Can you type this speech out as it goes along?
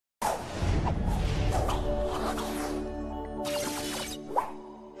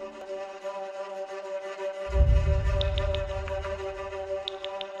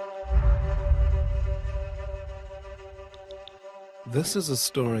This is a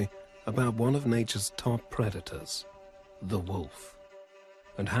story about one of nature's top predators, the wolf,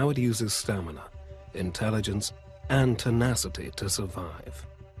 and how it uses stamina, intelligence, and tenacity to survive.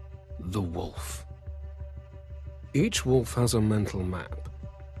 The wolf. Each wolf has a mental map,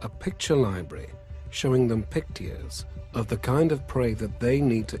 a picture library showing them pictures of the kind of prey that they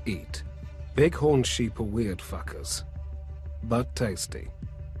need to eat. Bighorn sheep are weird fuckers, but tasty.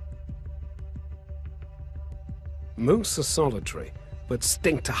 Moose are solitary, but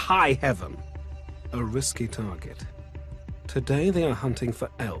stink to high heaven. A risky target. Today they are hunting for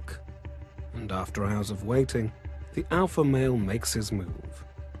elk, and after hours of waiting, the alpha male makes his move.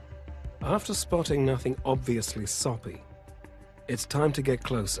 After spotting nothing obviously soppy, it's time to get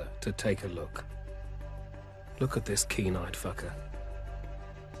closer to take a look. Look at this keen-eyed fucker.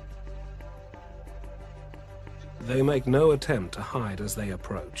 They make no attempt to hide as they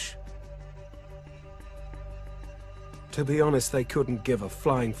approach. To be honest, they couldn't give a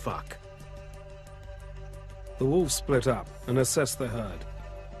flying fuck. The wolves split up and assess the herd.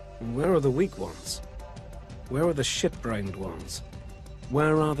 Where are the weak ones? Where are the shit-brained ones?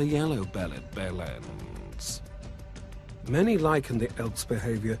 Where are the yellow-bellied bellends? Many liken the elk's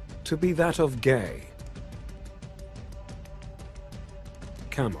behavior to be that of gay.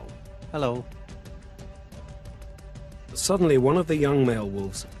 Camel. Hello. Suddenly, one of the young male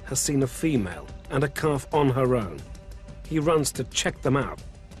wolves has seen a female and a calf on her own. He runs to check them out.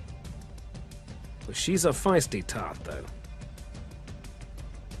 She's a feisty tart, though.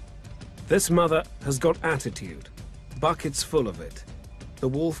 This mother has got attitude, buckets full of it. The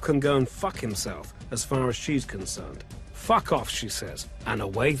wolf can go and fuck himself as far as she's concerned. Fuck off, she says, and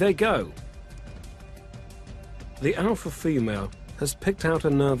away they go. The alpha female has picked out a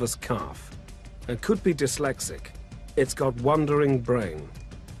nervous calf and could be dyslexic. It's got wandering brain.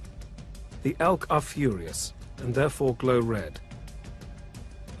 The elk are furious and therefore glow red.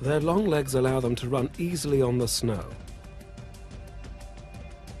 Their long legs allow them to run easily on the snow.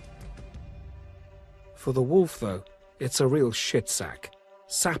 For the wolf, though, it's a real shit sack,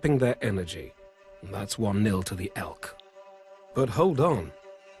 sapping their energy. And that's 1-0 to the elk. But hold on.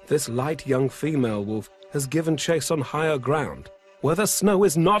 This light young female wolf has given chase on higher ground, where the snow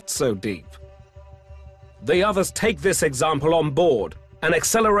is not so deep. The others take this example on board and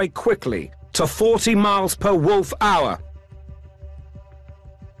accelerate quickly to 40 miles per wolf hour.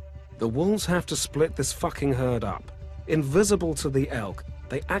 The wolves have to split this fucking herd up. Invisible to the elk,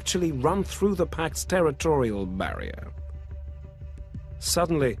 they actually run through the pack's territorial barrier.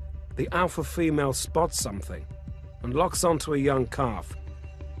 Suddenly, the alpha female spots something and locks onto a young calf.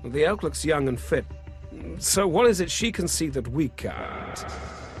 The elk looks young and fit, so what is it she can see that we can't?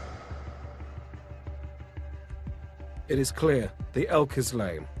 It is clear the elk is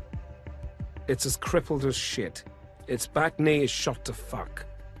lame. It's as crippled as shit. Its back knee is shot to fuck.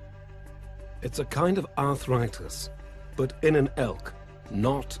 It's a kind of arthritis, but in an elk,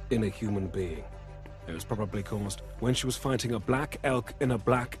 not in a human being. It was probably caused when she was fighting a black elk in a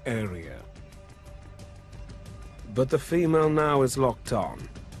black area. But the female now is locked on.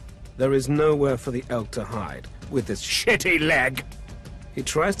 There is nowhere for the elk to hide with this shitty leg. He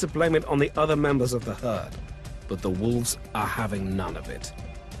tries to blame it on the other members of the herd, but the wolves are having none of it.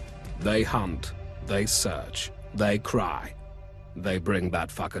 They hunt, they search, they cry. They bring that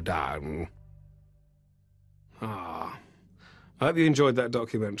fucker down. I hope you enjoyed that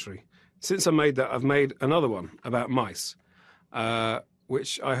documentary. Since I made that, I've made another one about mice,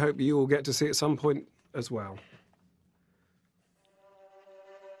 which I hope you will get to see at some point as well.